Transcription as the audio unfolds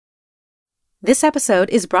This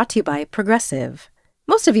episode is brought to you by Progressive.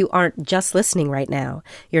 Most of you aren't just listening right now.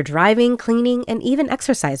 You're driving, cleaning, and even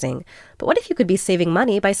exercising. But what if you could be saving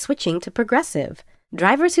money by switching to Progressive?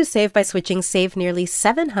 Drivers who save by switching save nearly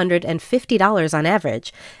 $750 on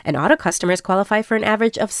average, and auto customers qualify for an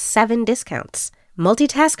average of 7 discounts.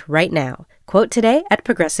 Multitask right now. Quote today at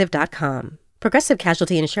Progressive.com. Progressive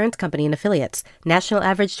Casualty Insurance Company and Affiliates. National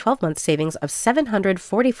average 12-month savings of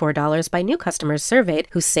 $744 by new customers surveyed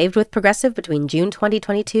who saved with Progressive between June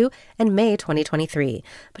 2022 and May 2023.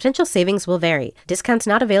 Potential savings will vary. Discounts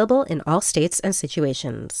not available in all states and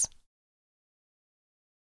situations.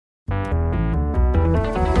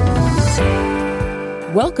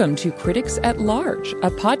 Welcome to Critics at Large,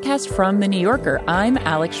 a podcast from The New Yorker. I'm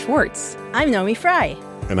Alex Schwartz. I'm Naomi Fry.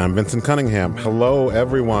 And I'm Vincent Cunningham. Hello,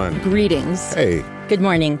 everyone. Greetings. Hey. Good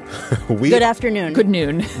morning. Good afternoon. Good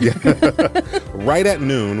noon. Right at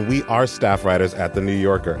noon, we are staff writers at The New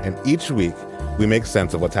Yorker. And each week, we make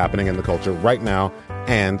sense of what's happening in the culture right now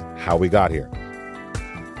and how we got here.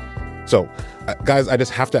 So, guys, I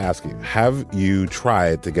just have to ask you, have you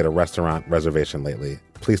tried to get a restaurant reservation lately?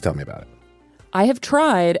 Please tell me about it. I have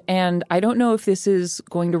tried, and I don't know if this is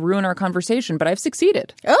going to ruin our conversation, but I've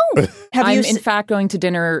succeeded. Oh, I'm in fact going to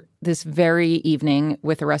dinner this very evening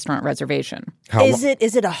with a restaurant reservation. Is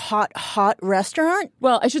it a hot restaurant?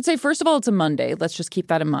 Well, I should say, first of all, it's a Monday. Let's just keep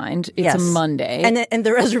that in mind. It's a Monday. And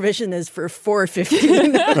the reservation is for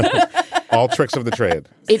 $4.50. All tricks of the trade.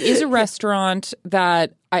 It is a restaurant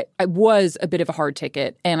that I was a bit of a hard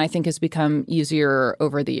ticket, and I think has become easier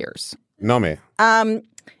over the years. Nomi.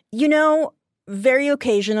 Very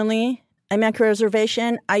occasionally, I make a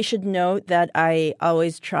reservation. I should note that I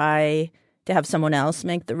always try to have someone else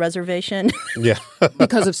make the reservation. Yeah.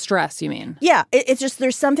 Because of stress, you mean? Yeah. It's just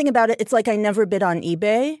there's something about it. It's like I never bid on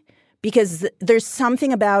eBay because there's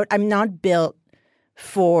something about I'm not built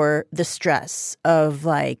for the stress of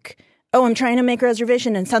like, oh, I'm trying to make a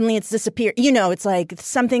reservation and suddenly it's disappeared. It's like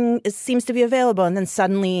something seems to be available and then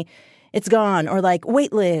suddenly it's gone. Or like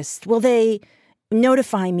wait list. Will they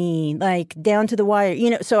notify me like down to the wire,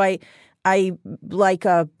 so I like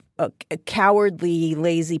a cowardly,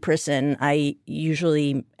 lazy person. I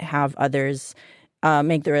usually have others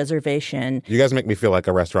make the reservation. You guys make me feel like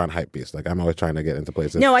a restaurant hype beast. Like I'm always trying to get into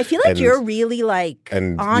places. No, I feel like you're really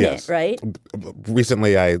on it, right?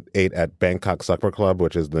 Recently, I ate at Bangkok Supper Club,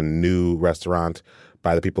 which is the new restaurant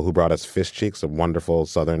by the people who brought us Fish Cheeks, a wonderful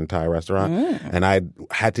Southern Thai restaurant. And I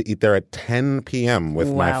had to eat there at 10 p.m.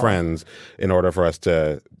 with my friends in order for us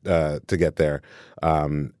to get there.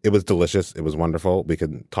 It was delicious. It was wonderful. We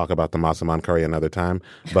could talk about the massaman curry another time.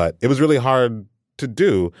 But it was really hard to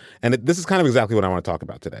do. And this is kind of exactly what I want to talk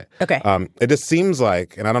about today. Okay. It just seems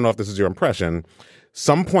like, and I don't know if this is your impression,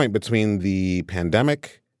 some point between the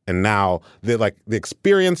pandemic and now, the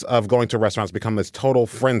experience of going to restaurants become this total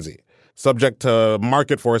frenzy, subject to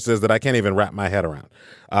market forces that I can't even wrap my head around.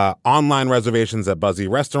 Online reservations at buzzy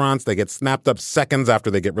restaurants, they get snapped up seconds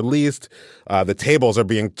after they get released. The tables are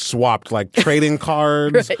being swapped like trading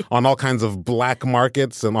cards on all kinds of black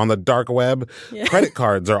markets and on the dark web. Yeah. Credit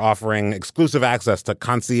cards are offering exclusive access to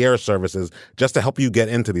concierge services just to help you get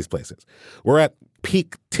into these places. We're at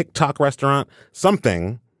peak TikTok restaurant.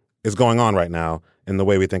 Something is going on right now in the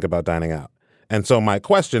way we think about dining out. And so my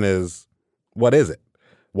question is, what is it?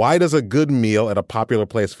 Why does a good meal at a popular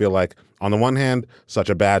place feel like, on the one hand, such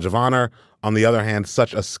a badge of honor, on the other hand,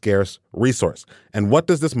 such a scarce resource? And what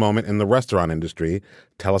does this moment in the restaurant industry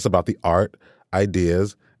tell us about the art,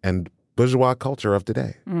 ideas, and bourgeois culture of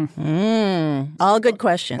today? All good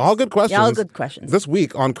questions. All good questions. Yeah, all good questions. This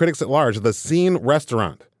week on Critics at Large, the Scene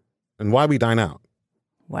Restaurant and why we dine out.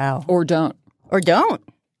 Wow. Or don't. Or don't.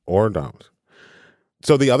 Or don't.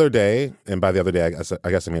 So the other day, and by the other day, I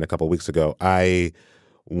guess I mean a couple of weeks ago, I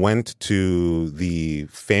went to the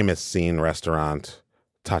famous Scene restaurant,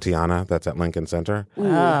 Tatiana, that's at Lincoln Center.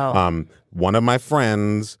 Wow. One of my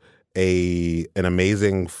friends, an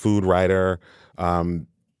amazing food writer,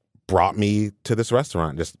 brought me to this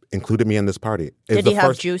restaurant, just included me in this party. Did he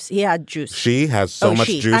have juice? He had juice. She has so much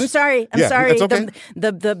juice. I'm sorry. It's okay.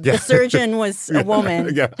 The surgeon was a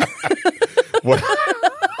woman. Yeah.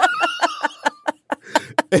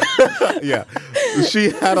 Yeah,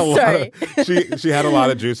 she had a lot. She had a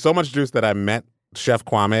lot of juice. So much juice that I met Chef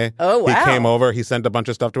Kwame. Oh wow! He came over. He sent a bunch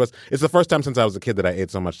of stuff to us. It's the first time since I was a kid that I ate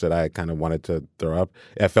so much that I kind of wanted to throw up.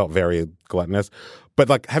 I felt very gluttonous.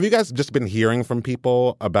 But have you guys just been hearing from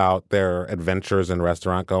people about their adventures in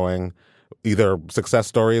restaurant going, either success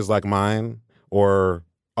stories like mine or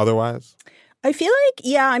otherwise? I feel like,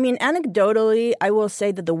 anecdotally, I will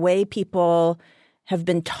say that the way people have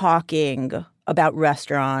been talking about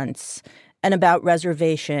restaurants and about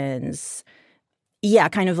reservations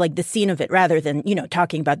kind of like the scene of it rather than,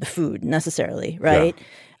 talking about the food necessarily, right?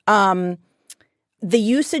 Yeah. The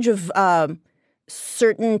usage of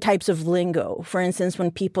certain types of lingo, for instance,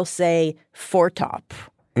 when people say foretop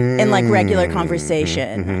in like regular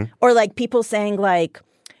conversation, or like people saying like,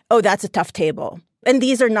 oh, that's a tough table. And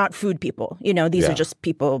these are not food people, these are just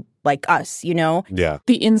people like us, Yeah.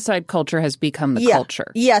 The inside culture has become the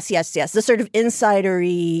culture. Yes. The sort of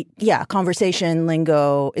insidery, conversation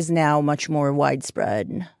lingo is now much more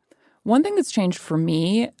widespread. One thing that's changed for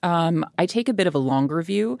me, I take a bit of a longer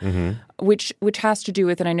view, which has to do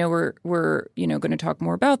with, and I know we're going to talk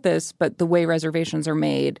more about this, but the way reservations are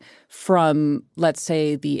made from, let's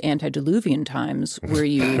say, the antediluvian times, where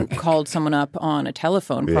you called someone up on a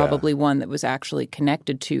telephone, probably one that was actually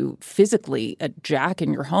connected to physically a jack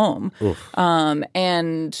in your home,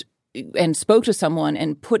 and spoke to someone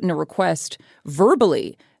and put in a request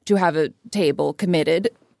verbally to have a table committed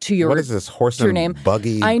to your, what is this horse and name?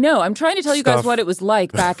 Buggy? I know. I'm trying to tell you guys stuff. what it was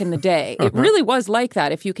like back in the day. It really was like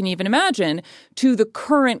that, if you can even imagine, to the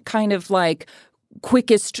current kind of like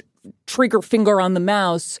quickest trigger finger on the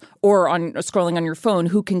mouse or on scrolling on your phone,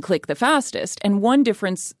 who can click the fastest. And one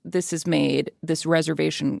difference this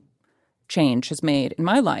reservation change has made in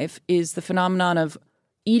my life is the phenomenon of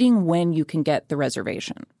eating when you can get the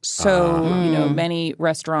reservation. So, many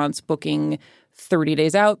restaurants booking 30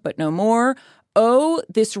 days out, but no more. Oh,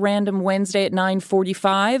 this random Wednesday at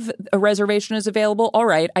 9:45, a reservation is available. All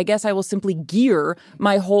right, I guess I will simply gear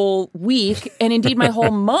my whole week and indeed my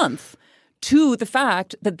whole month to the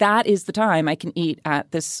fact that that is the time I can eat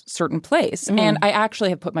at this certain place. And I actually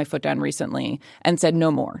have put my foot down recently and said,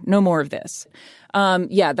 no more of this.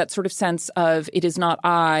 That sort of sense of it is not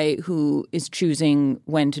I who is choosing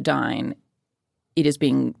when to dine. It is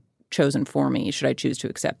being chosen for me, should I choose to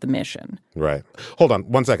accept the mission. Right. Hold on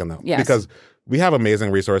 1 second, though. Yes. Because we have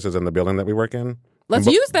amazing resources in the building that we work in. Let's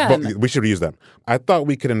use them. We should use them. I thought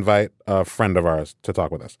we could invite a friend of ours to talk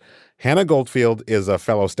with us. Hannah Goldfield is a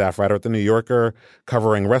fellow staff writer at The New Yorker,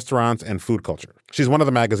 covering restaurants and food culture. She's one of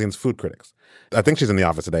the magazine's food critics. I think she's in the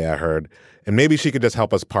office today, I heard. And maybe she could just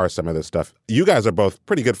help us parse some of this stuff. You guys are both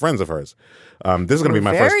pretty good friends of hers. This is going to be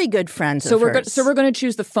my first. Very good friends So of hers. So we're going to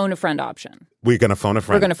choose the phone a friend option. We're going to phone a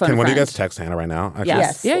friend. We're going to phone a friend. Can one of you guys text Hannah right now? Actually?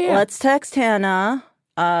 Yes. Yeah. Let's text Hannah.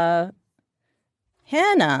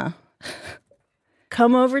 Hannah,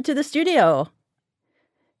 come over to the studio.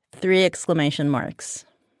 3 exclamation marks.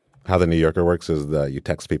 How The New Yorker works is that you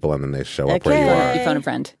text people and then they show up where you are. You phone a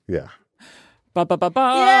friend. Yeah. Ba ba ba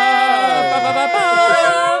ba. Yay! Ba ba ba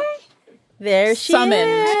ba. There she Summoned.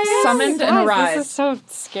 is. Summoned and Guys, arrived. This is so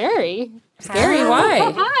scary. Scary. Why?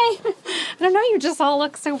 Hi. I don't know. You just all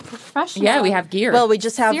look so professional. Yeah, we have gear. Well, we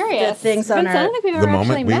just have the Serious. things on Vince, I our... don't think we've The ever moment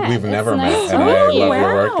actually met. we've It's never nice met, to and I meet love you. your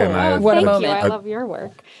work. And I, What a Thank moment. you. I love your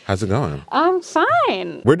work. How's it going? I'm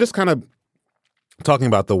fine. We're just kind of talking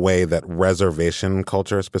about the way that reservation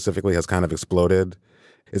culture specifically has kind of exploded.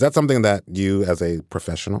 Is that something that you, as a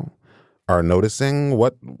professional, are noticing?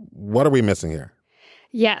 What are we missing here?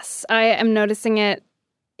 Yes, I am noticing it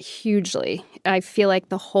hugely. I feel like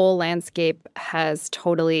the whole landscape has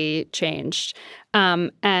totally changed.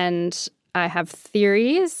 And I have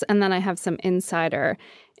theories, and then I have some insider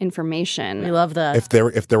information. We love that. If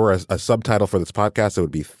there were a subtitle for this podcast, it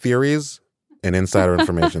would be Theories and Insider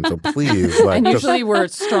Information. So please, and usually we're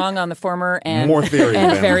strong on the former and more theories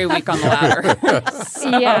and than- very weak on the latter.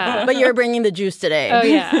 Yeah. But you're bringing the juice today. Oh,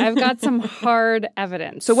 yeah. I've got some hard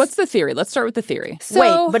evidence. So what's the theory? Let's start with the theory. So,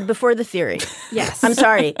 Wait, but before the theory. yes. I'm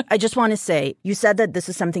sorry. I just want to say, you said that this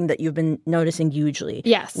is something that you've been noticing hugely.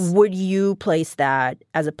 Yes. Would you place that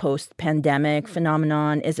as a post-pandemic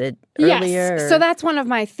phenomenon? Is it earlier? Yes. or- So that's one of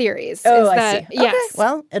my theories. Oh, is I that, see. Yes. Okay.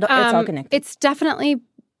 Well, it's all connected. It's definitely,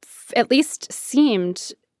 at least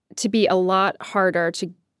seemed to be a lot harder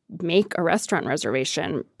to make a restaurant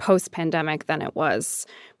reservation post-pandemic than it was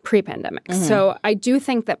pre-pandemic. Mm-hmm. So I do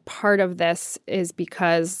think that part of this is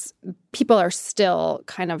because people are still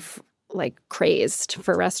kind of like crazed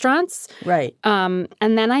for restaurants. Right. And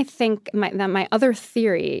then I think my other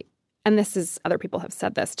theory, and this is other people have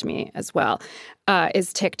said this to me as well,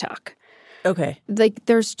 is TikTok. Okay. Like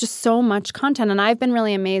there's just so much content, and I've been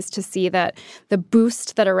really amazed to see that the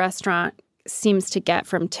boost that a restaurant seems to get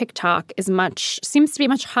from TikTok seems to be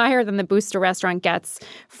much higher than the boost a restaurant gets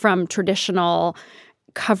from traditional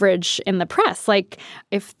coverage in the press. Like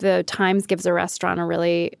if the Times gives a restaurant a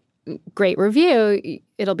really great review,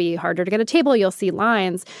 it'll be harder to get a table. You'll see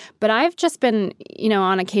lines. But I've just been,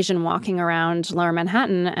 on occasion walking around Lower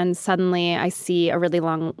Manhattan, and suddenly I see a really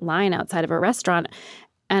long line outside of a restaurant,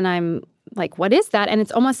 and I'm like, what is that? And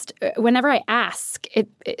it's almost, whenever I ask,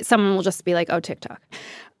 someone will just be like, oh, TikTok.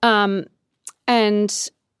 And,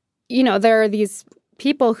 you know, there are these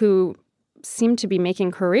people who seem to be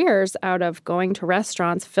making careers out of going to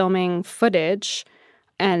restaurants, filming footage,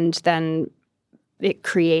 and then it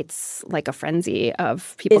creates like a frenzy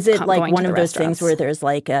of people. Is it going like one to of the those things restaurants. where there's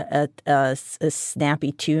like a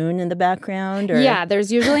snappy tune in the background? Or? Yeah,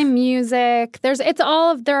 there's usually music. There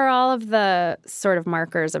are all of the sort of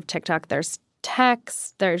markers of TikTok. There's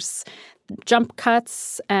text, there's jump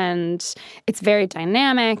cuts, and it's very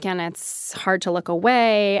dynamic and it's hard to look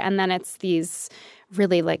away. And then it's these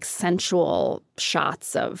really like sensual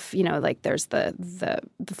shots of, you know, like there's the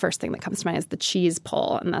first thing that comes to mind is the cheese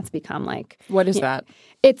pull, and that's become like What is that?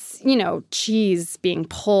 It's, you know, cheese being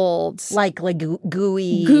pulled, like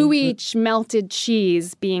gooey melted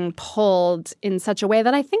cheese being pulled in such a way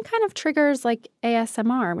that I think kind of triggers like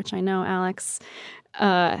ASMR, which I know Alex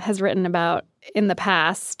has written about in the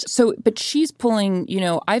past. So, but cheese pulling, you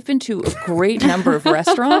know, I've been to a great number of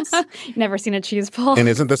restaurants. Never seen a cheese pull. And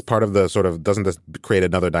isn't this part of the sort of, doesn't this create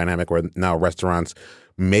another dynamic where now restaurants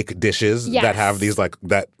make dishes that have these like,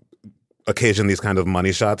 that occasion these kind of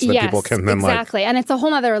money shots that people can then exactly. And it's a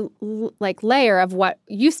whole other like layer of what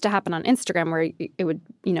used to happen on Instagram, where it would,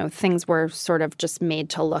 you know, things were sort of just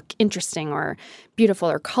made to look interesting or beautiful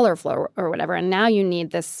or colorful or whatever. And now you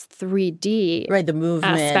need this 3D the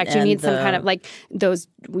movement aspect. You need some kind of like those,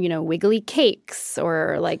 you know, wiggly cakes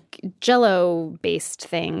or like Jell-O based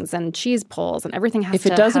things and cheese pulls, and everything has to have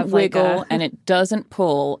If it doesn't like wiggle and it doesn't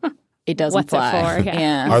pull, it doesn't What's fly. it for?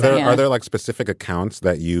 Yeah. Are there like specific accounts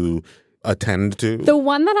that you attend to? The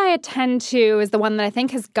one that I attend to is the one that I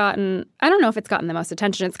think has gotten, I don't know if it's gotten the most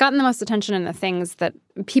attention. It's gotten the most attention in the things that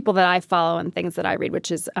people that I follow and things that I read,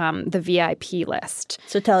 which is the VIP list.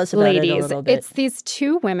 So tell us about it a little bit. It's these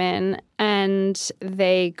two women, and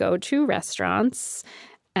they go to restaurants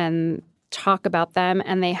and talk about them,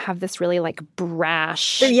 and they have this really like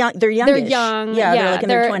brash. They're young. They're youngish. They're young. Yeah, they're like in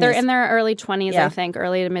their 20s. They're in their early 20s, I think,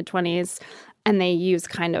 early to mid 20s, and they use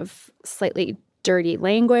kind of slightly dirty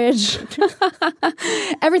language.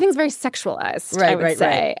 Everything's very sexualized, I would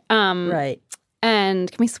say. Right.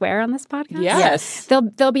 And can we swear on this podcast? Yes.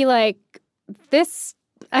 They'll be like, this,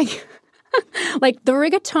 like the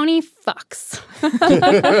rigatoni fucks.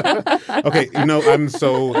 Okay, you know, I'm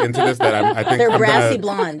so into this that I think They're I'm brassy gonna,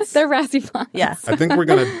 blondes. They're brassy blondes. Yes. I think we're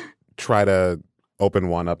gonna try to open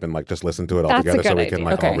one up and like just listen to it all That's a together so good we can idea.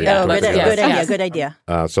 like Okay. all react. Oh, to it together. good idea.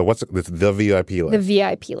 So what's it's the VIP list? The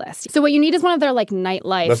VIP list. So what you need is one of their like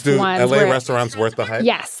nightlife Let's do ones. LA where- restaurants worth the hype.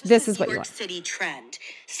 Yes, this is what you New York want. City trend.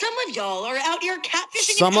 Some of y'all are out here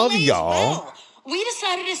catfishing Some in LA of y'all? as well. We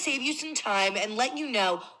decided to save you some time and let you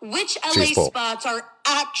know which LA Cheese pull. spots are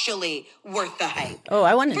actually worth the hype. Oh,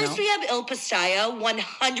 I want to First, know. we have Il Pastaio,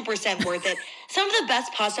 100% worth it. Some of the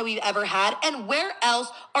best pasta we've ever had. And where else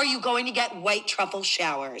are you going to get white truffle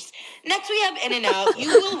showers? Next, we have In-N-Out. You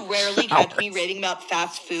will rarely catch me raving about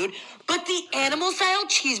fast food, but the animal-style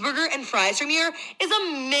cheeseburger and fries from here is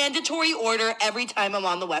a mandatory order every time I'm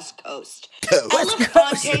on the West Coast.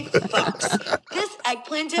 Elefante fucks. This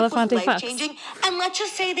eggplant dip was Elefante fucks. life-changing, and let's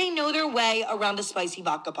just say they know their way around a spicy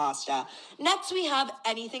vodka pasta. Next, we have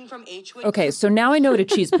anything from H. Okay, so now I know what a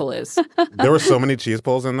cheese pull is. There were so many cheese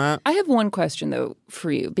pulls in that. I have one question though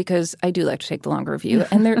for you, because I do like to take the longer view.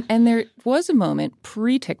 And there was a moment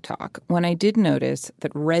pre-TikTok when I did notice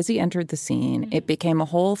that Resi entered the scene. It became a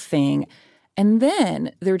whole thing. And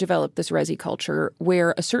then there developed this Resi culture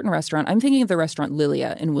where a certain restaurant, I'm thinking of the restaurant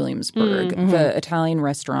Lilia in Williamsburg, the Italian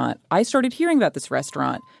restaurant. I started hearing about this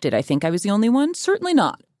restaurant. Did I think I was the only one? Certainly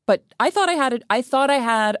not. But I thought I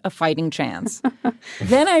had a fighting chance.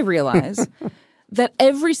 Then I realized that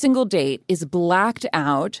every single date is blacked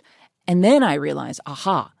out. And then I realized,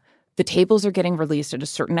 aha, the tables are getting released at a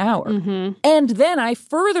certain hour. And then I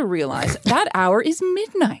further realized that hour is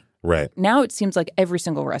midnight. Right. Now it seems like every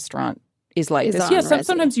single restaurant is like Is this. on Yes, Resi.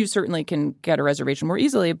 sometimes you certainly can get a reservation more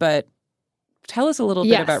easily, but tell us a little bit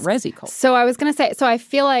Yes. about Resi culture. So I was going to say, so I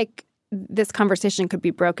feel like this conversation could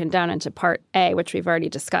be broken down into part A, which we've already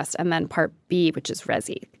discussed, and then part B, which is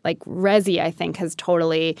Resi. Like Resi, I think, has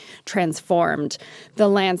totally transformed the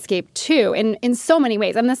landscape too in so many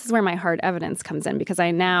ways. And this is where my hard evidence comes in, because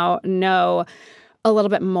I now know a little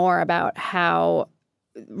bit more about how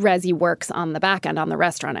Resi works on the back end, on the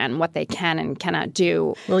restaurant end, what they can and cannot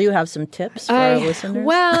do. Will you have some tips for our listeners?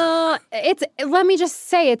 Well, let me just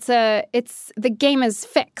say the game is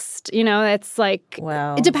fixed. You know, it's like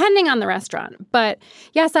Wow. depending on the restaurant. But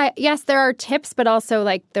yes, there are tips, but also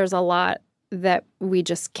like there's a lot that you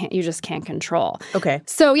just can't control. Okay.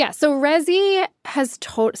 So Resi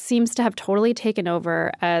seems to have totally taken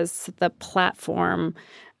over as the platform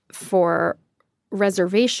for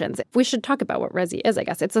reservations. We should talk about what Resi is, I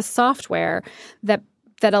guess. It's a software that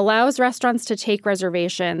allows restaurants to take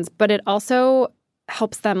reservations, but it also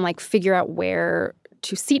helps them like figure out where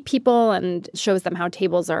to seat people and shows them how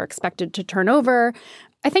tables are expected to turn over.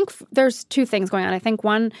 I think there's two things going on. I think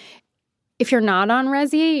one, if you're not on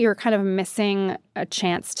Resi, you're kind of missing a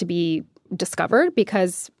chance to be discovered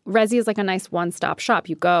because Resi is like a nice one-stop shop.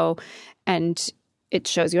 You go and it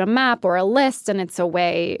shows you a map or a list, and it's a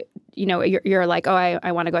way, you know, you're like, oh,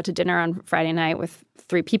 I want to go out to dinner on Friday night with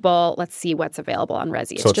 3 people. Let's see what's available on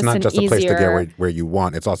Resi. So it's not just a place to get where you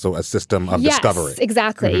want. It's also a system of discovery. Yes,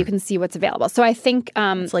 exactly. You can see what's available. So I think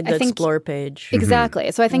it's like the Explore page. Exactly.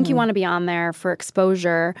 So I think you want to be on there for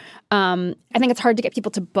exposure. I think it's hard to get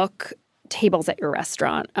people to book tables at your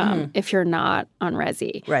restaurant if you're not on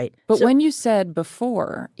Resi. Right. But when you said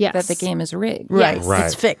before that the game is rigged. Right.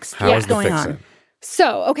 Yes. It's fixed. How is the going fix-it? on?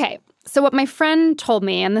 So, okay. So what my friend told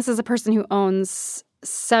me, and this is a person who co-owns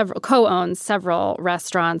several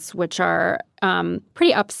restaurants, which are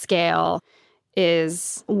pretty upscale,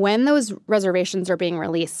 is when those reservations are being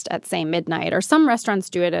released at, say, midnight, or some restaurants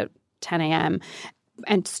do it at 10 a.m.,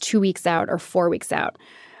 and it's 2 weeks out or 4 weeks out.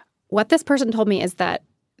 What this person told me is that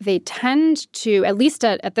they tend to, at least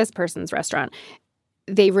at this person's restaurant,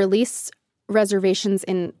 they release reservations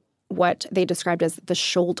in what they described as the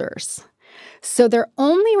shoulders. So they're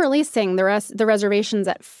only releasing the reservations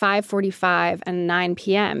at 5:45 and 9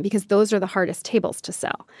 p.m. because those are the hardest tables to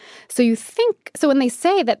sell. So when they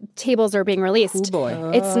say that tables are being released,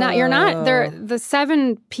 it's not. You're not. The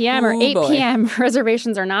 7 p.m. or 8 p.m.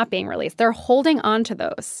 reservations are not being released. They're holding on to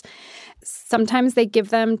those. Sometimes they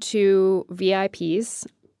give them to VIPs,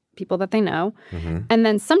 people that they know, and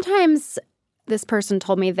then sometimes this person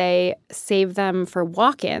told me they save them for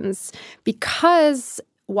walk-ins because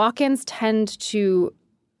walk-ins tend to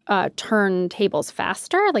turn tables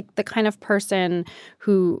faster. Like the kind of person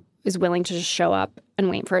who is willing to just show up and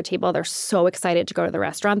wait for a table, they're so excited to go to the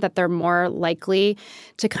restaurant that they're more likely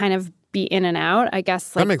to kind of be in and out. I guess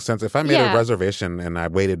that makes sense. If I made a reservation and I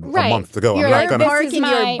waited a month to go, I'm not gonna parking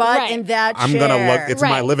your butt in that chair. I'm gonna look. It's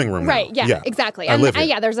my living room now. Right. Yeah. Exactly. I live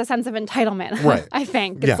here. There's a sense of entitlement. Right. I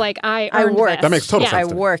think it's like I work. This. That makes total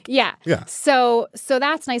sense. I work. Yeah. Yeah. So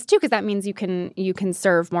that's nice too because that means you can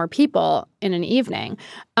serve more people in an evening.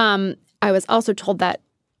 I was also told that,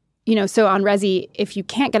 you know, so on Resi, if you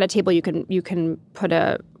can't get a table, you can put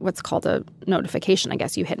what's called a notification. I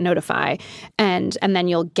guess you hit notify, and then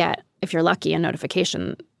you'll get, if you're lucky, a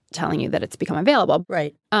notification telling you that it's become available.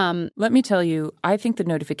 Right. Let me tell you, I think the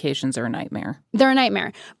notifications are a nightmare. They're a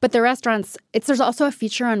nightmare. But the restaurants, there's also a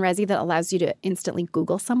feature on Resi that allows you to instantly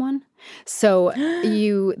Google someone. So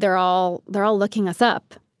they're all looking us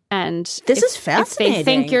up. And this is fascinating. If they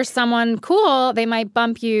think you're someone cool, they might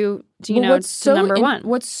bump you to number one.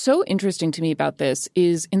 What's so interesting to me about this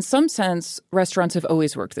is, in some sense, restaurants have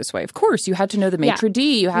always worked this way. Of course, you had to know the maitre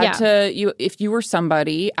d'. You had to, if you were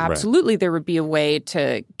somebody, absolutely there would be a way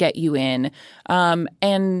to get you in.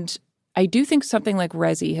 And I do think something like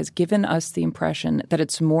Resi has given us the impression that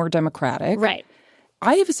it's more democratic. Right.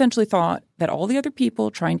 I have essentially thought that all the other people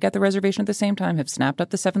trying to get the reservation at the same time have snapped up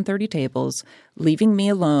the 7:30 tables, leaving me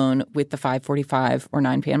alone with the 5:45 or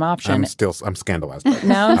 9 p.m. option. I'm scandalized by that.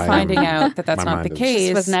 Now I'm finding out that that's not the case.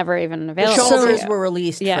 This was never even available. The shoulders were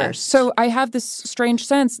released first. So I have this strange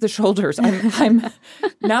sense, the shoulders. I'm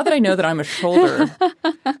now that I know that I'm a shoulder.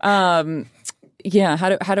 How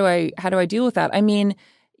do I deal with that? I mean,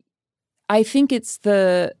 I think it's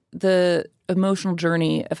the emotional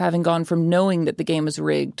journey of having gone from knowing that the game is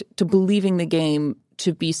rigged to believing the game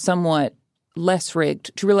to be somewhat less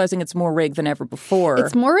rigged to realizing it's more rigged than ever before.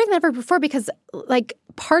 It's more rigged than ever before because, like,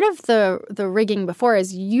 part of the rigging before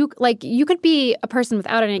is you could be a person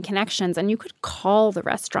without any connections and you could call the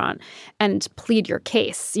restaurant and plead your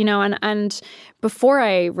case, you know, and before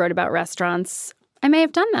I wrote about restaurants, I may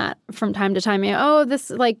have done that from time to time.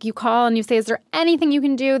 This, like, you call and you say, is there anything you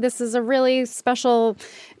can do? This is a really special,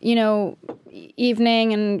 you know,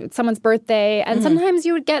 evening and it's someone's birthday. And sometimes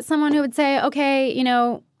you would get someone who would say, okay, you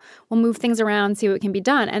know, we'll move things around, see what can be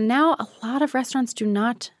done. And now a lot of restaurants do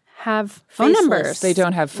not have phone numbers. They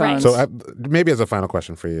don't have phones. So maybe as a final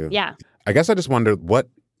question for you. Yeah. I guess I just wondered what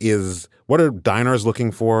are diners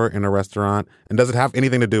looking for in a restaurant? And does it have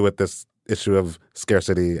anything to do with this issue of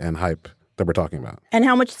scarcity and hype that we're talking about? And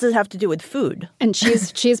how much does it have to do with food? And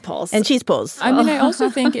cheese pulls. And cheese pulls. I mean, I also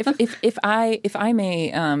think if I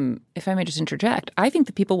may just interject, I think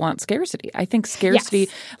that people want scarcity. I think scarcity,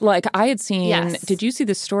 like I had seen, did you see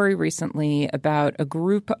the story recently about a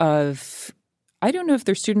group of, I don't know if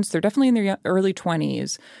they're students, they're definitely in their early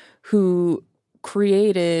 20s, who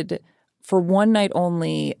created for one night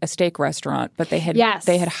only a steak restaurant, but they had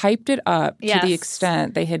hyped it up to the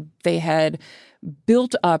extent they had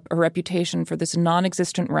built up a reputation for this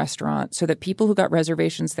non-existent restaurant so that people who got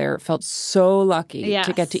reservations there felt so lucky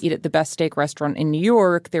to get to eat at the best steak restaurant in New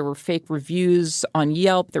York. There were fake reviews on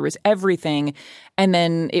Yelp. There was everything. And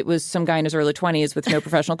then it was some guy in his early 20s with no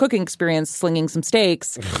professional cooking experience slinging some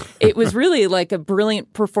steaks. It was really like a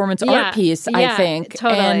brilliant performance art piece, I think.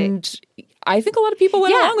 Totally. And I think a lot of people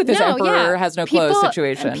went along with this emperor has no clothes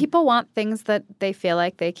situation. And people want things that they feel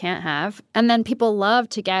like they can't have. And then people love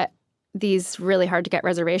to get these really hard to get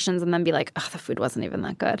reservations and then be like, oh, the food wasn't even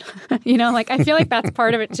that good. You know, like I feel like that's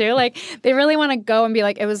part of it too. Like they really want to go and be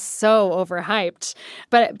like, it was so overhyped.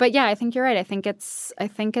 But yeah, I think you're right. I think it's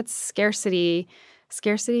scarcity.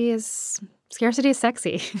 Scarcity is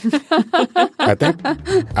sexy. I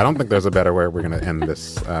don't think there's a better way we're going to end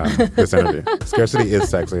this this interview. Scarcity is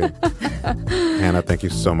sexy. Hannah, thank you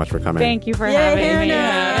so much for coming. Thank you for having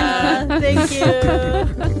Hannah. me. Thank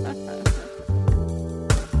you.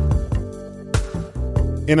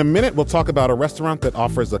 In a minute, we'll talk about a restaurant that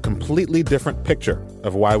offers a completely different picture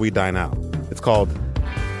of why we dine out. It's called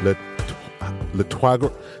Le Trois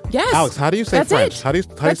Gros. Yes. Alex, how do you say That's French? it. How do you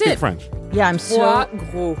speak French? Yeah, I'm Trois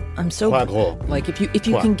gros. Trois gros. Like if you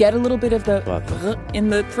can get a little bit of the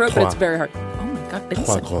in the throat, but it's very hard. Oh my God.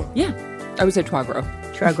 Trois gros. Yeah. I would say trois gros.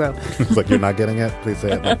 Trois gros. It's like you're not getting it. Please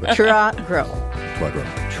say it like that. Trois gros. Trois gros.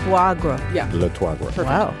 Trois gros. Yeah. Le Trois Gros.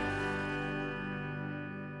 Wow.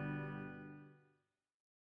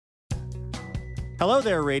 Hello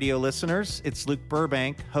there, radio listeners. It's Luke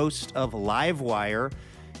Burbank, host of Livewire.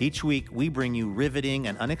 Each week, we bring you riveting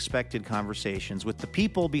and unexpected conversations with the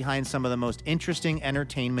people behind some of the most interesting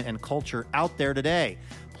entertainment and culture out there today.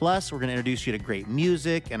 Plus, we're going to introduce you to great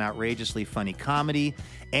music and outrageously funny comedy.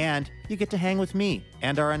 And you get to hang with me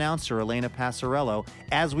and our announcer, Elena Passarello,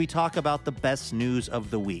 as we talk about the best news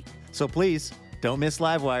of the week. So please, don't miss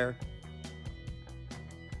Livewire.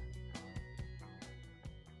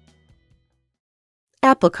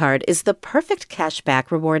 Apple Card is the perfect cashback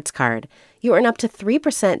rewards card. You earn up to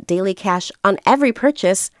 3% daily cash on every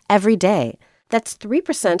purchase, every day. That's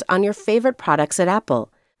 3% on your favorite products at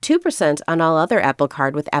Apple, 2% on all other Apple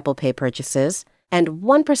Card with Apple Pay purchases, and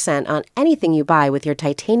 1% on anything you buy with your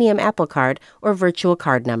titanium Apple Card or virtual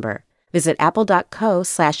card number. Visit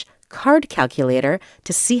apple.co/card calculator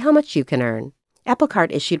to see how much you can earn. Apple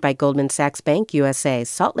Card issued by Goldman Sachs Bank USA,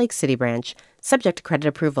 Salt Lake City branch, subject to credit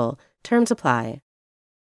approval. Terms apply.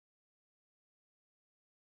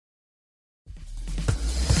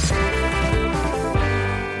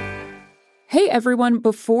 Hey everyone,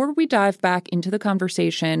 before we dive back into the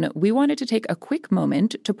conversation, we wanted to take a quick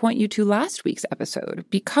moment to point you to last week's episode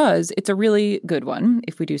because it's a really good one,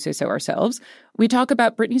 if we do say so ourselves. We talk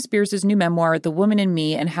about Britney Spears' new memoir, The Woman in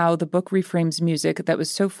Me, and how the book reframes music that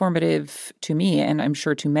was so formative to me and I'm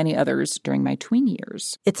sure to many others during my tween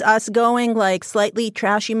years. It's us going like slightly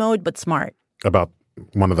trashy mode, but smart. About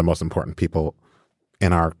one of the most important people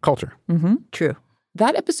in our culture. Mm-hmm. True.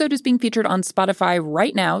 That episode is being featured on Spotify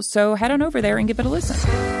right now, so head on over there and give it a listen.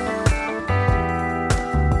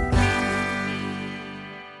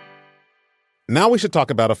 Now we should talk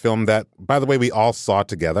about a film that, by the way, we all saw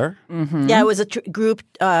together. Mm-hmm. Yeah, it was a group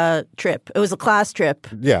trip. It was a class trip.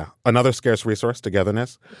 Yeah, another scarce resource,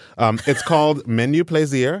 togetherness. It's called Menu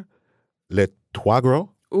Plaisir, Le Trois Gros.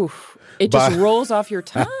 Oof. It just rolls off your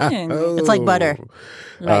tongue. It's like butter.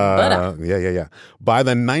 Like butter. Yeah. By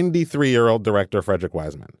the 93-year-old director, Frederick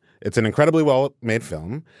Wiseman. It's an incredibly well-made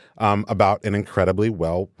film about an incredibly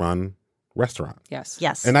well-run restaurant.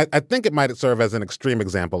 Yes. And I think it might serve as an extreme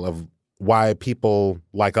example of why people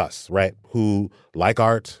like us, right, who like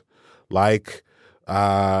art, like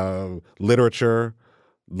literature,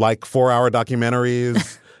 like 4-hour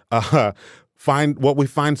documentaries, find what we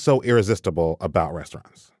find so irresistible about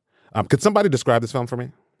restaurants. Could somebody describe this film for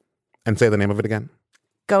me and say the name of it again?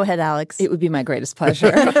 Go ahead, Alex. It would be my greatest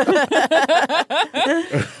pleasure.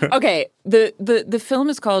 Okay, the film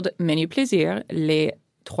is called Menu Plaisir, Les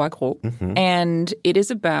Trois Gros, and it is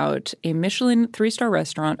about a Michelin 3-star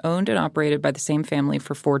restaurant owned and operated by the same family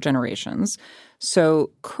for 4 generations.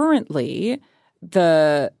 So currently,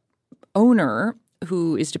 the owner,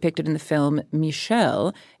 who is depicted in the film,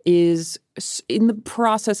 Michel, is in the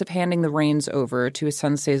process of handing the reins over to his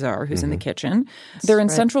son César, who's in the kitchen. They're in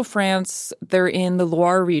central France. They're in the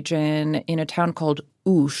Loire region in a town called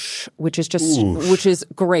Ouche, which is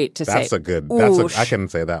great to say. That's a good. I can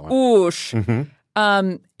say that one. Ouche.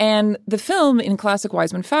 And the film, in classic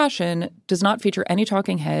Wiseman fashion, does not feature any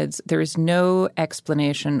talking heads. There is no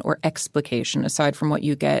explanation or explication aside from what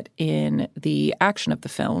you get in the action of the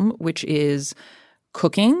film, which is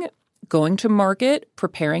cooking, going to market,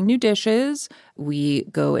 preparing new dishes. We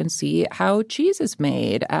go and see how cheese is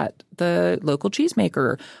made at the local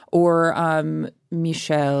cheesemaker. Or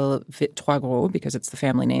Michel Troisgros, because it's the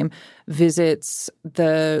family name, visits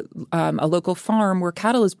a local farm where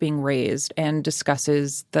cattle is being raised and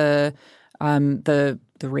discusses the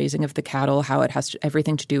raising of the cattle, how it has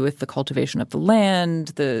everything to do with the cultivation of the land,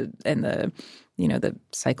 the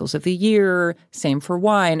cycles of the year. Same for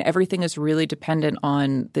wine. Everything is really dependent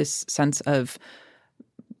on this sense of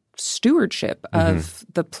stewardship of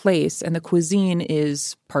the place, and the cuisine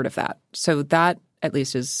is part of that. So that, at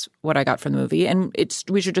least, is what I got from the movie. And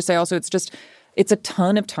we should just say also, it's a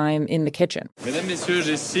ton of time in the kitchen. Mesdames, Messieurs,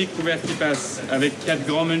 j'ai 6 couverts qui passent avec 4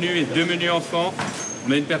 grands menus et 2 menus enfants.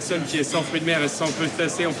 On a une personne qui est sans fruits de mer et sans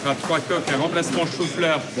crustacés. On fera 3 coques, un remplacement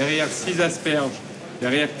chou-fleur, derrière 6 asperges,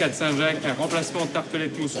 derrière 4 Saint-Jacques, un remplacement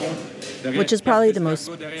tartelette mousseron. Which is probably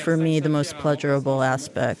for me, the most pleasurable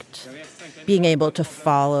aspect. Being able to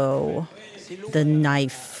follow the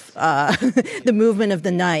knife, the movement of the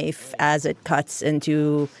knife as it cuts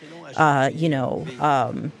into, a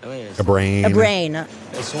brain. A brain.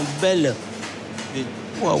 Elles sont belles.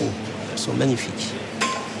 Waouh, elles sont magnifiques.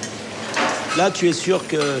 Là, tu es sûr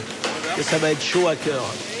que ça va être chaud à cœur.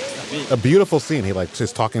 A beautiful scene. He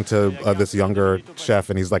is talking to this younger chef,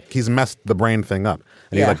 and he's messed the brain thing up,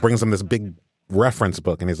 and he brings him this big reference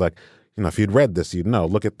book, and he's like, if you'd read this, you'd know.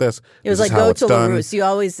 Look at this. It was like, go to Larousse. You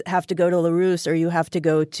always have to go to Larousse, or you have to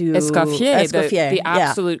go to Escoffier. The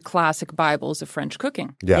absolute classic Bibles of French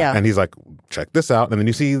cooking. Yeah, and he's like, check this out, and then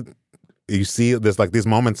you see there's these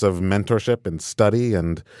moments of mentorship and study,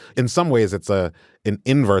 and in some ways it's an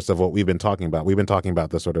inverse of what we've been talking about. We've been talking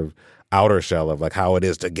about the sort of outer shell of how it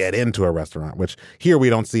is to get into a restaurant, which here we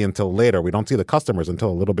don't see until later. We don't see the customers until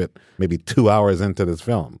a little bit, maybe 2 hours into this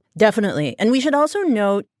film. Definitely. And we should also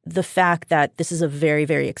note the fact that this is a very,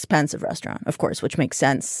 very expensive restaurant, of course, which makes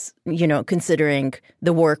sense, considering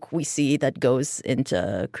the work we see that goes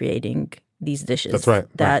into creating these dishes. That's right.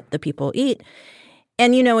 That the people eat.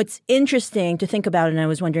 And, it's interesting to think about, and I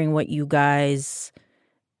was wondering what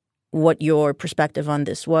your perspective on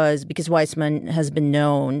this was, because Weissman has been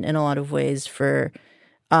known in a lot of ways for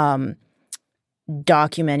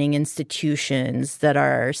documenting institutions that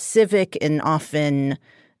are civic and often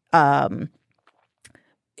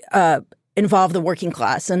involve the working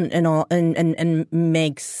class and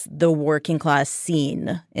makes the working class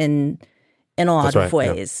seen in a lot of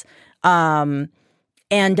ways. Yeah.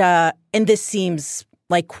 And this seems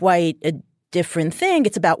like quite a different thing.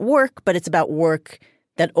 It's about work, but it's about work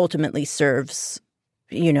that ultimately serves,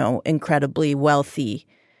 incredibly wealthy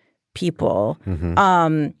people.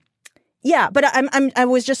 Mm-hmm. But I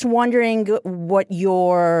was just wondering what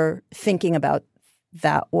your thinking about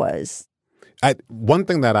that was. One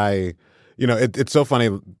thing that it's so funny.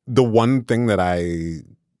 The one thing that I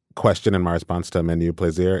question in my response to Menu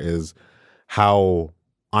Plaisir is how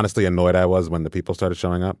honestly annoyed I was when the people started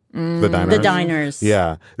showing up. The diners. The diners.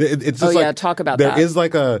 Yeah. It's just talk about that. There is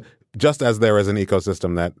just as there is an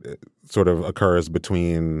ecosystem that sort of occurs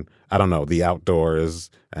between, I don't know, the outdoors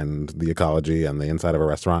and the ecology and the inside of a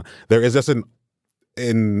restaurant, there is just an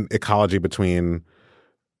ecology between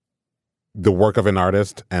the work of an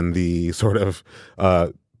artist and the sort of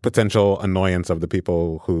potential annoyance of the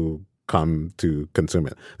people who come to consume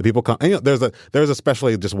it. The people come. And, there's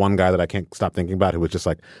especially just one guy that I can't stop thinking about who was just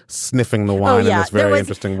sniffing the wine in this very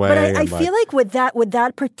interesting way. But I feel like with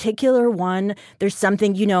that particular one, there's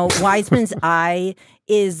something. Weissman's eye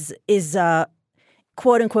is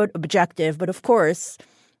quote unquote objective, but of course,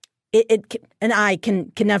 an eye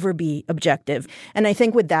can never be objective. And I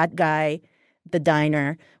think with that guy, the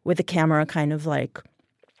diner, with the camera kind of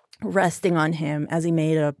resting on him as he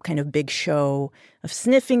made a kind of big show of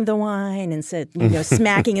sniffing the wine and said,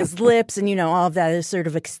 smacking his lips, and all of that is sort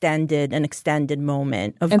of an extended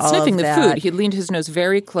moment of and all sniffing of the that. food. He leaned his nose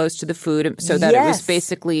very close to the food so that it was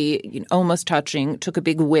basically almost touching. Took a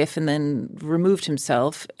big whiff and then removed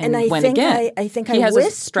himself and went again. I think he I has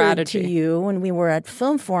whispered a strategy to you when we were at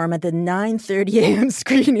Film Forum at the 9:30 a.m.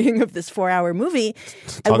 screening of this 4-hour movie.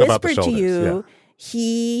 I whispered to you,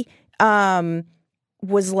 he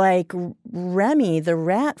was like Remy, the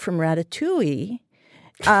rat from Ratatouille,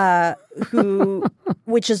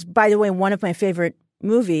 which is, by the way, one of my favorite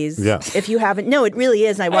movies. Yeah. If you haven't, no, it really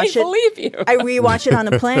is. And I believe you. I rewatched it on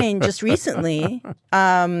a plane just recently,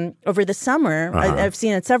 over the summer. I've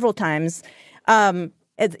seen it several times.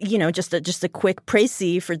 Just a quick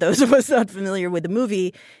précis for those of us not familiar with the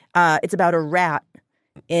movie. It's about a rat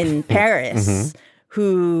in Paris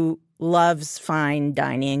who loves fine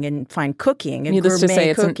dining and fine cooking and Needless to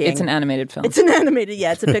gourmet say, cooking. it's an animated film. It's an animated,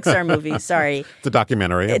 yeah. It's a Pixar movie. Sorry, It's a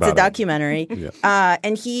documentary. it's a documentary. Yeah.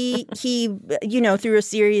 And he, through a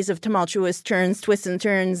series of tumultuous twists and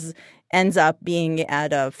turns, ends up being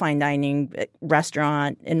at a fine dining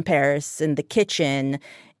restaurant in Paris in the kitchen,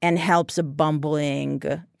 and helps a bumbling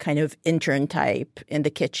kind of intern type in the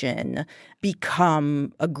kitchen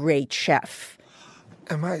become a great chef.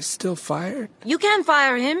 Am I still fired? You can't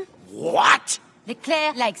fire him. What?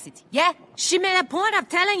 Leclerc likes it. Yeah? She made a point of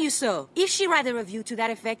telling you so. If she write a review to that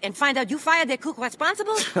effect and find out you fired the cook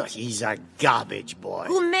responsible, He's a garbage boy.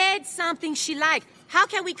 who made something she liked, how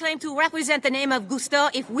can we claim to represent the name of Gusteau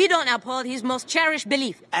if we don't uphold his most cherished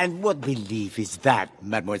belief? And what belief is that,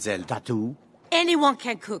 Mademoiselle Tattoo? Anyone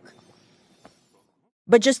can cook.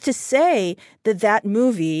 But just to say that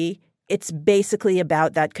movie, it's basically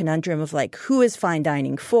about that conundrum of like, who is fine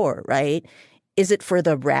dining for, right? Is it for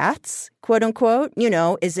the rats, quote unquote?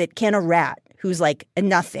 Can a rat who's like a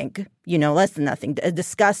nothing, less than nothing, a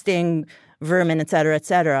disgusting vermin, et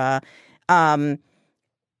cetera,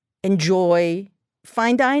 enjoy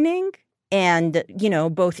fine dining and,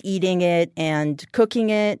 both eating it and cooking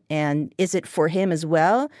it? And is it for him as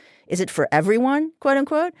well? Is it for everyone, quote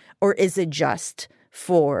unquote? Or is it just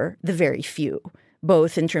for the very few,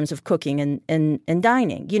 both in terms of cooking and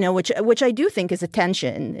dining, which I do think is a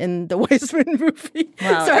tension in the Weissman movie.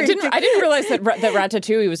 Wow. Sorry, I didn't realize that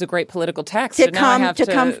Ratatouille was a great political text. to Now I have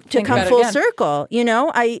come think about it full again. circle.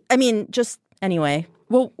 I mean, just anyway.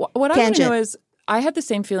 Well, what I want to Tangent. know is, I had the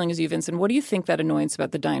same feeling as you, Vincent. What do you think that annoyance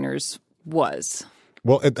about the diners was?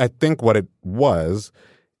 Well, I think what it was,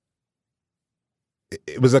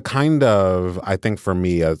 it was a kind of, I think for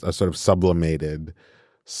me, a sort of sublimated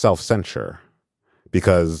self-censure.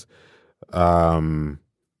 Because the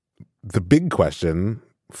big question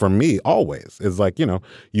for me always is like,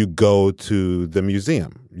 you go to the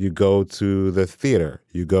museum, you go to the theater,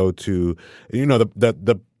 you go to,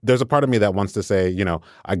 there's a part of me that wants to say,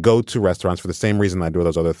 I go to restaurants for the same reason I do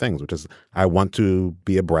those other things, which is I want to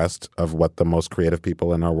be abreast of what the most creative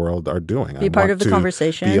people in our world are doing. Be part of the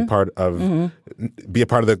conversation. Be a part of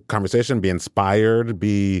the conversation, be inspired,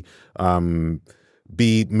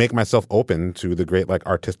 make myself open to the great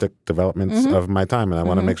artistic developments of my time, and I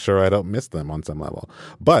want to make sure I don't miss them on some level.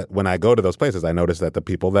 But when I go to those places, I notice that the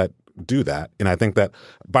people that do that, and I think that,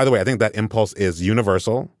 by the way, I think that impulse is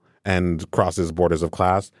universal and crosses borders of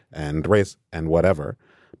class and race and whatever.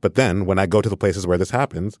 But then when I go to the places where this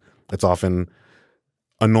happens, it's often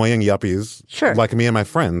annoying yuppies like me and my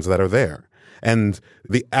friends that are there. And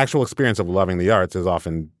the actual experience of loving the arts is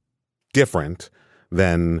often different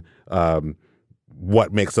than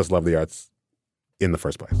what makes us love the arts in the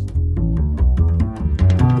first place.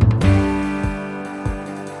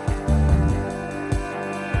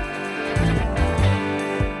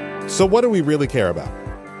 So what do we really care about?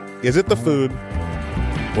 Is it the food,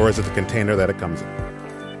 or is it the container that it comes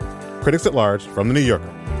in? Critics at Large from The New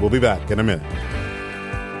Yorker. We'll be back in a minute.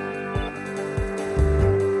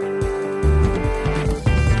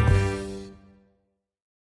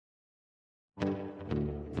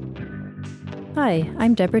 Hi,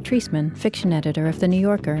 I'm Deborah Treisman, fiction editor of The New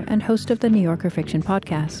Yorker and host of the New Yorker Fiction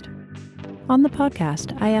Podcast. On the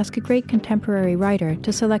podcast, I ask a great contemporary writer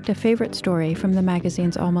to select a favorite story from the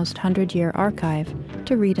magazine's almost 100-year archive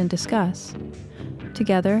to read and discuss.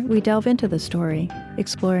 Together, we delve into the story,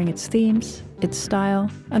 exploring its themes, its style,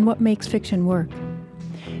 and what makes fiction work.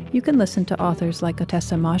 You can listen to authors like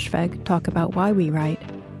Otessa Moshfegh talk about why we write.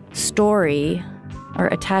 Story, or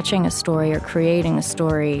attaching a story or creating a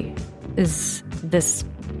story, is this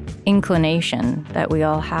inclination that we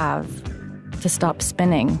all have to stop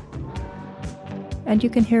spinning. And you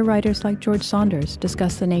can hear writers like George Saunders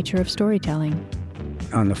discuss the nature of storytelling.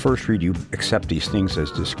 On the first read, you accept these things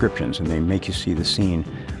as descriptions, and they make you see the scene.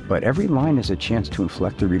 But every line is a chance to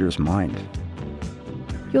inflect the reader's mind.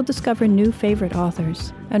 You'll discover new favorite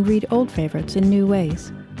authors and read old favorites in new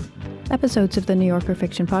ways. Episodes of the New Yorker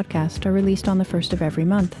Fiction Podcast are released on the first of every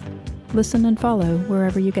month. Listen and follow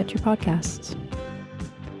wherever you get your podcasts.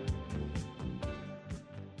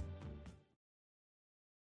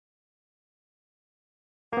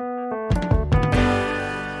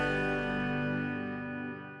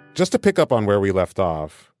 Just to pick up on where we left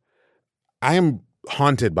off, I am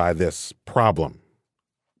haunted by this problem.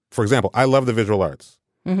 For example, I love the visual arts.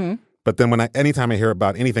 Mm-hmm. But then anytime I hear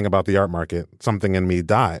about anything about the art market, something in me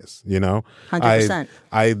dies, 100%.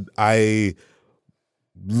 I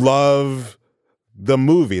love the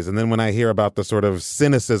movies. And then when I hear about the sort of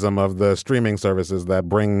cynicism of the streaming services that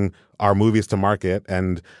bring our movies to market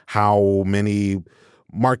and how many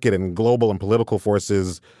market and global and political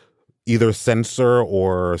forces either censor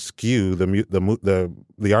or skew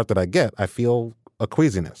the art that I get, I feel a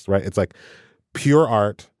queasiness, right? It's like pure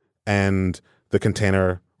art and the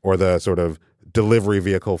container or the sort of delivery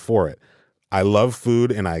vehicle for it. I love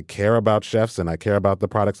food and I care about chefs and I care about the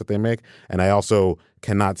products that they make. And I also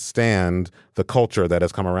cannot stand the culture that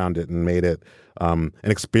has come around it and made it an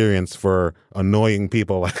experience for annoying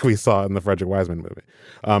people like we saw in the Frederick Wiseman movie.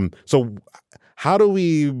 So how do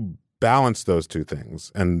we balance those two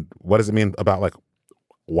things? And what does it mean about like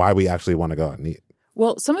why we actually want to go out and eat?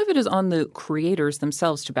 Well, some of it is on the creators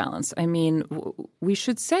themselves to balance. I mean, we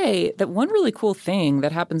should say that one really cool thing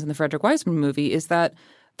that happens in the Frederick Wiseman movie is that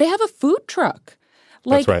they have a food truck.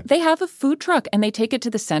 Like, That's right. They have a food truck and they take it to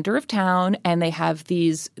the center of town and they have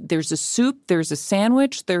there's a soup, there's a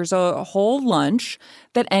sandwich, there's a whole lunch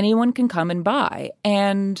that anyone can come and buy.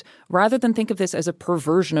 And rather than think of this as a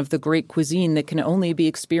perversion of the great cuisine that can only be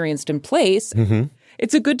experienced in place,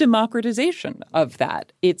 it's a good democratization of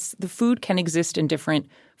that. The food can exist in different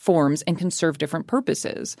forms and can serve different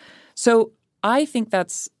purposes. So I think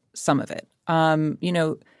that's some of it.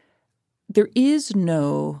 There is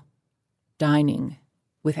no dining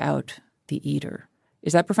without the eater.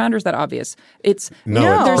 Is that profound or is that obvious? It's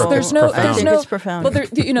It's profound. Well,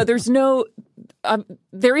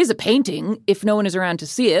 there is a painting if no one is around to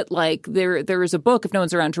see it. Like there is a book if no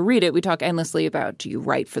one's around to read it. We talk endlessly about, do you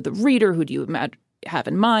write for the reader? Who do you have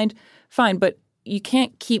in mind? Fine, but you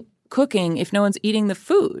can't keep cooking if no one's eating the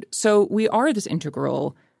food. So we are this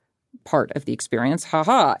integral part of the experience. And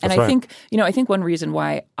That's I right. think one reason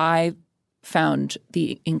why I found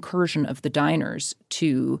the incursion of the diners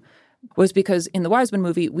was because in the Wiseman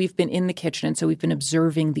movie, we've been in the kitchen, and so we've been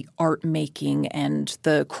observing the art making and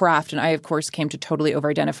the craft. And I, of course, came to totally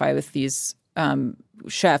over-identify with these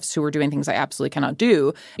chefs who were doing things I absolutely cannot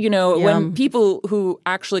do. When people who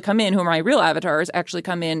actually come in, who are my real avatars, actually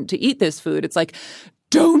come in to eat this food, it's like,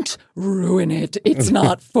 don't ruin it. It's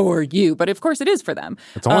not for you. But of course it is for them.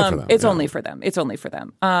 It's only for them. It's only for them. It's only for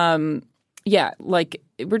them. Like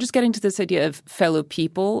we're just getting to this idea of fellow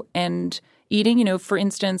people and eating. For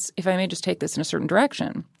instance, if I may just take this in a certain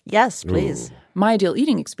direction. Yes, please. Ooh. My ideal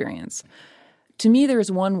eating experience. To me, there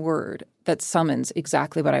is one word that summons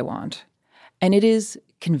exactly what I want, and it is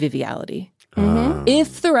conviviality.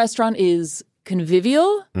 If the restaurant is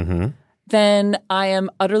convivial, then I am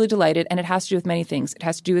utterly delighted, and it has to do with many things. It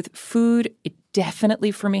has to do with food. It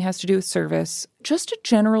definitely, for me, has to do with service. Just a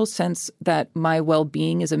general sense that my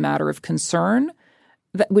well-being is a matter of concern,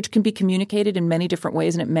 which can be communicated in many different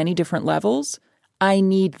ways and at many different levels. I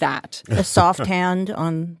need that. A soft hand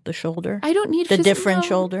on the shoulder. I don't need the different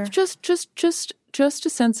shoulder. Just a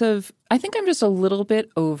sense of, I think I'm just a little bit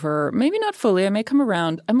over, maybe not fully, I may come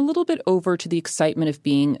around. I'm a little bit over to the excitement of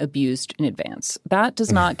being abused in advance. That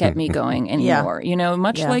does not get me going anymore.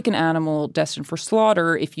 Much like an animal destined for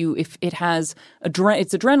slaughter, if it has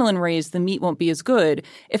its adrenaline raised, the meat won't be as good.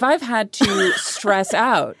 If I've had to stress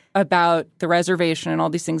out about the reservation and all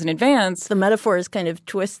these things in advance, the metaphor is kind of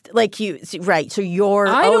twisted. Right. So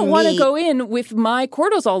I don't want to go in with my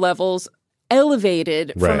cortisol levels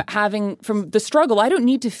elevated from the struggle. I don't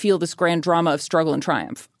need to feel this grand drama of struggle and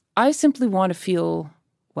triumph. I simply want to feel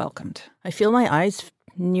welcomed. I feel my eyes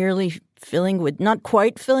nearly not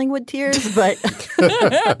quite filling with tears, but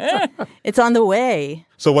it's on the way.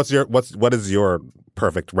 So what is your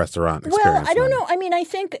perfect restaurant experience? Well, I don't know. I mean, I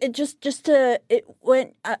think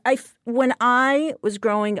when I was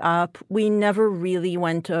growing up, we never really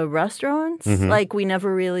went to restaurants. Like we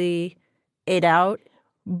never really ate out.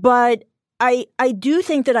 But I do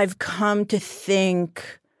think that I've come to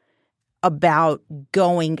think about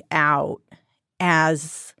going out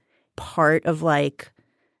as part of like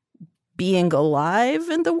being alive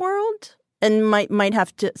in the world, and might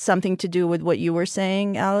have something to do with what you were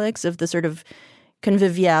saying, Alex, of the sort of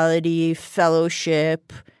conviviality,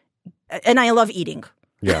 fellowship, and I love eating.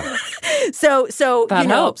 Yeah. So that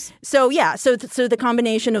helps. So the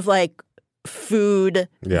combination of like food,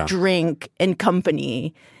 drink, and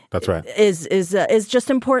company. That's right. Is just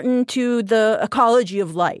important to the ecology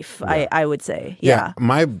of life. Yeah. I would say.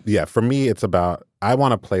 For me, it's about, I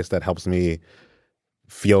want a place that helps me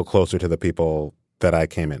feel closer to the people that I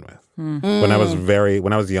came in with. When I was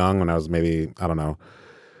young, when I was maybe, I don't know,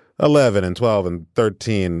 11 and 12 and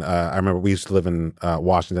 13, I remember we used to live in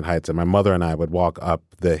Washington Heights, and my mother and I would walk up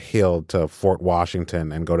the hill to Fort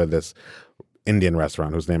Washington and go to this Indian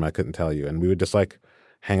restaurant whose name I couldn't tell you, and we would just like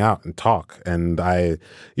hang out and talk, and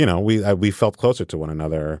we felt closer to one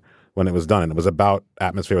another when it was done, and it was about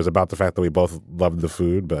atmosphere. It was about the fact that we both loved the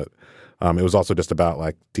food, but it was also just about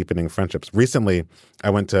like deepening friendships. Recently,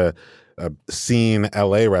 I went to a Scene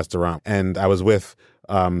LA restaurant, and I was with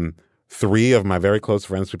 3 of my very close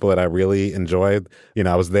friends, people that I really enjoyed. You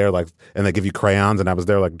know, I was there like, and they give you crayons, and I was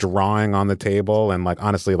there like drawing on the table, and like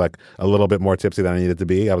honestly, like a little bit more tipsy than I needed to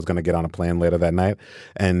be. I was going to get on a plane later that night,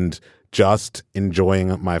 and just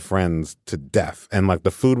enjoying my friends to death. And like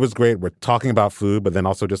the food was great. We're talking about food, but then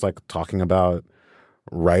also just like talking about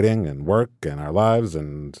writing and work and our lives,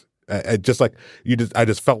 and I just like I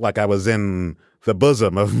just felt like I was in the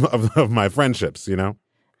bosom of my friendships, you know.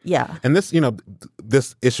 Yeah. And this, you know,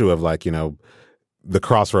 this issue of like, you know, the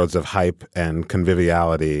crossroads of hype and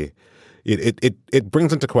conviviality, it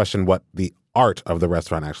brings into question what the art of the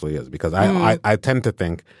restaurant actually is, because I tend to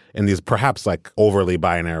think in these perhaps like overly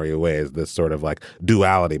binary ways, this sort of like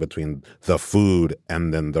duality between the food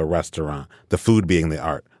and then the restaurant, the food being the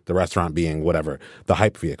art, the restaurant being whatever, the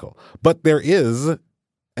hype vehicle. But there is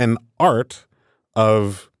an art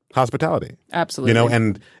of hospitality. Absolutely. You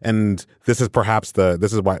know, and this is perhaps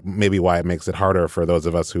this is why it makes it harder for those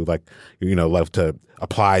of us who like, you know, love to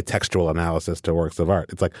apply textual analysis to works of art.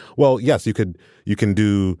 It's like, well, yes, you can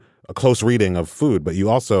do a close reading of food, but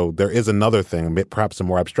there is another thing, perhaps a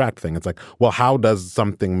more abstract thing. It's like, well, how does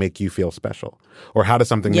something make you feel special? Or how does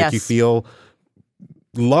something make you feel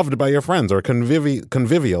loved by your friends or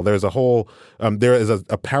convivial? There's a whole there is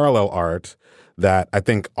a parallel art that I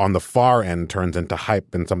think on the far end turns into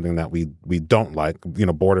hype and something that we don't like, you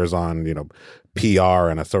know, borders on, you know, PR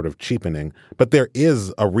and a sort of cheapening. But there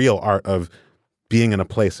is a real art of being in a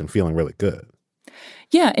place and feeling really good.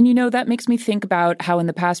 Yeah, and you know, that makes me think about how in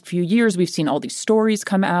the past few years we've seen all these stories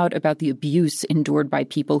come out about the abuse endured by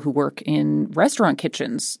people who work in restaurant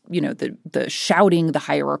kitchens. You know, the shouting, the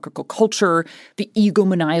hierarchical culture, the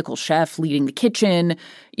egomaniacal chef leading the kitchen.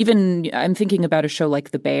 Even I'm thinking about a show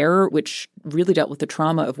like The Bear, which really dealt with the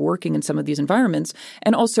trauma of working in some of these environments.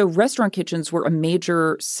 And also restaurant kitchens were a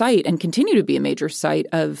major site and continue to be a major site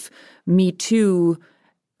of Me Too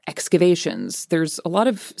excavations. There's a lot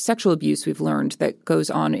of sexual abuse we've learned that goes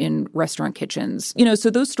on in restaurant kitchens. You know, so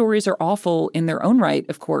those stories are awful in their own right,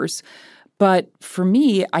 of course. But for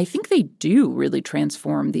me, I think they do really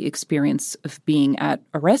transform the experience of being at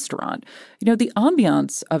a restaurant. You know, the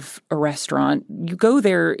ambiance of a restaurant, you go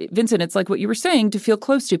there, Vincent, it's like what you were saying, to feel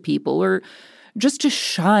close to people or just to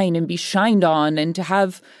shine and be shined on and to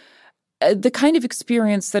have the kind of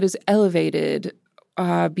experience that is elevated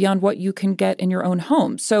beyond what you can get in your own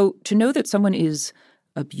home. So to know that someone is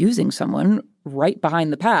abusing someone right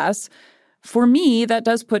behind the pass, for me, that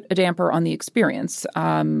does put a damper on the experience,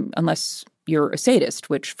 unless you're a sadist,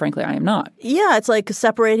 which frankly I am not. Yeah, it's like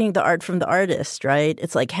separating the art from the artist, right?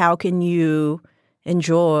 It's like, how can you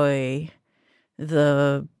enjoy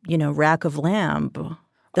the, you know, rack of lamb,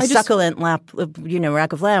 succulent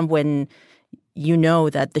rack of lamb when you know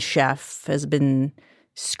that the chef has been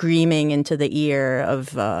screaming into the ear of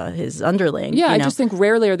his underling. Yeah, I just think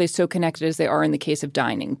rarely are they so connected as they are in the case of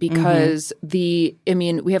dining, because we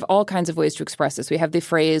have all kinds of ways to express this. We have the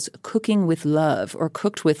phrase cooking with love or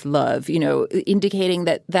cooked with love, you know, indicating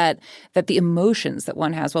that the emotions that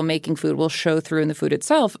one has while making food will show through in the food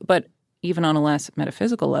itself. But even on a less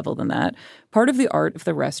metaphysical level than that, part of the art of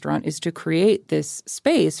the restaurant is to create this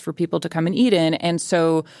space for people to come and eat in. And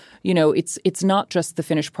so, you know, it's not just the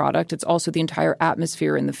finished product, it's also the entire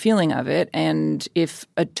atmosphere and the feeling of it. And if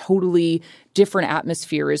a totally different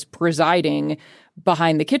atmosphere is presiding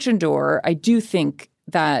behind the kitchen door, I do think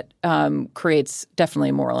that creates definitely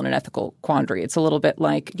a moral and an ethical quandary. It's a little bit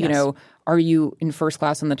like, you know, are you in first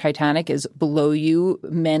class on the Titanic? Is below you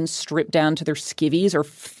men stripped down to their skivvies or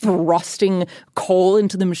thrusting coal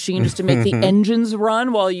into the machine just to make the engines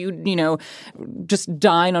run while you know, just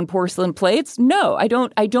dine on porcelain plates? No, I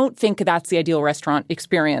don't think that's the ideal restaurant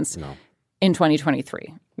experience in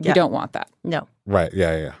 2023. Yeah. You don't want that. No. Right.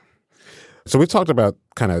 Yeah. So we talked about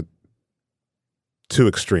kind of two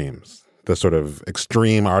extremes. The sort of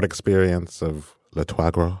extreme art experience of Le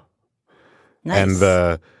Trois Gros. Nice.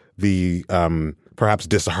 And the perhaps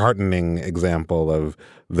disheartening example of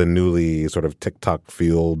the newly sort of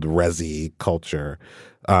TikTok-fueled resi culture.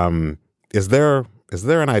 Is there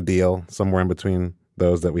an ideal somewhere in between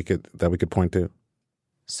those that we could point to?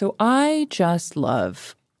 So I just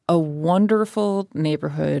love a wonderful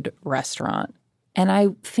neighborhood restaurant. And I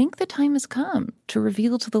think the time has come to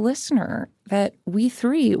reveal to the listener that we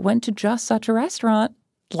three went to just such a restaurant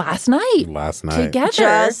last night. Together.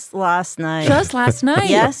 Just last night.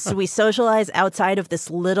 Yes, we socialized outside of this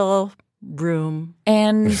little room.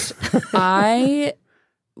 And I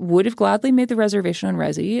would have gladly made the reservation on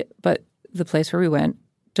Resi, but the place where we went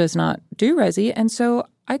does not do Resi. And so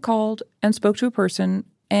I called and spoke to a person,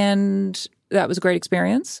 and that was a great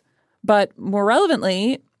experience. But more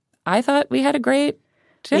relevantly, I thought we had a great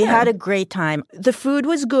Yeah. We had a great time. The food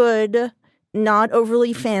was good, not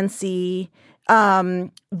overly fancy.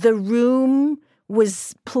 The room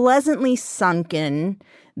was pleasantly sunken.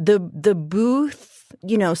 The booth,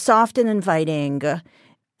 soft and inviting.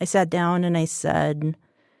 I sat down and I said,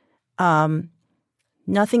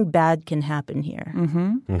 nothing bad can happen here.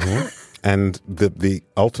 And the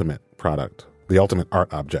ultimate product, the ultimate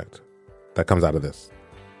art object that comes out of this.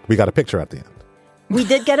 We got a picture at the end. We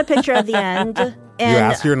did get a picture at the end. And you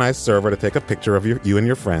asked your nice server to take a picture of you and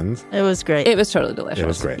your friends. It was great. It was totally delicious. It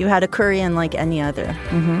was great. You had a curry like any other.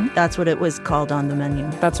 That's what it was called on the menu.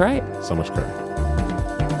 That's right. So much curry.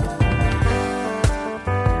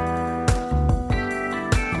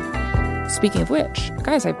 Speaking of which,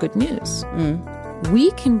 guys, I have good news.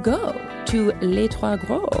 We can go to Les Trois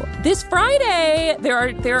Gros this Friday.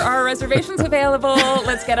 There are reservations available.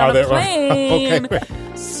 Let's get on a plane. Okay.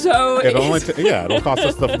 So it'll cost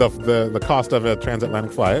us the cost of a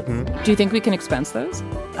transatlantic flight. Do you think we can expense those?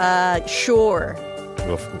 Sure.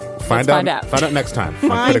 We'll find out. Find out next time.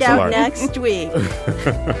 Find out next week.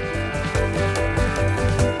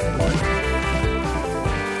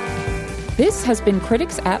 This has been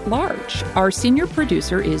Critics at Large. Our senior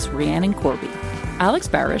producer is Rhiannon Corby. Alex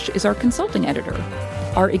Barish is our consulting editor.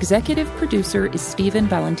 Our executive producer is Stephen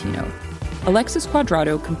Valentino. Alexis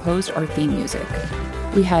Quadrado composed our theme music.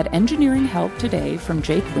 We had engineering help today from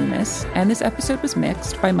Jake Loomis, and this episode was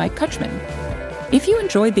mixed by Mike Kutchman. If you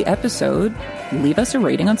enjoyed the episode, leave us a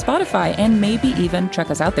rating on Spotify and maybe even check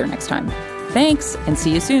us out there next time. Thanks, and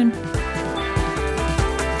see you soon.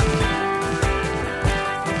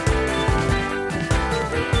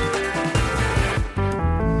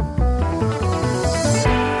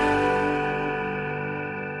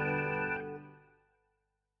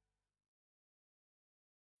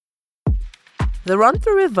 The Run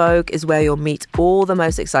Through with Vogue is where you'll meet all the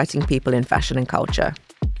most exciting people in fashion and culture.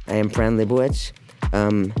 I am Fran Lebowitz,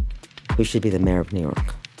 who should be the mayor of New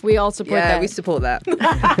York. We all support that. Yeah, we support that.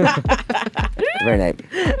 Very nice.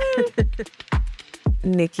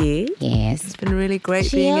 Nikki. Yes. It's been really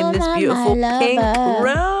great being in this beautiful pink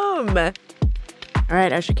room. All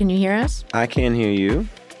right, Usher, can you hear us? I can hear you.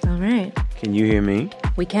 All right. Can you hear me?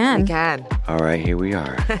 We can. We can. All right, here we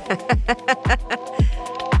are.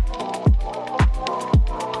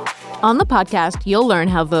 On the podcast, you'll learn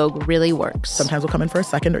how Vogue really works. Sometimes we'll come in for a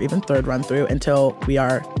second or even third run through until we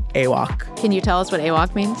are AWOC. Can you tell us what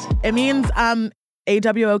AWOC means? It means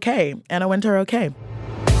AWOK, Anna Wintour okay.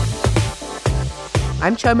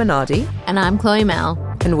 I'm Cho Minardi. And I'm Chloe Mel.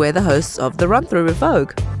 And we're the hosts of The Run Through with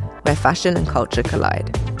Vogue, where fashion and culture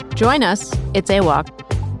collide. Join us. It's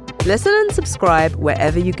AWOC. Listen and subscribe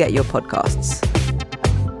wherever you get your podcasts.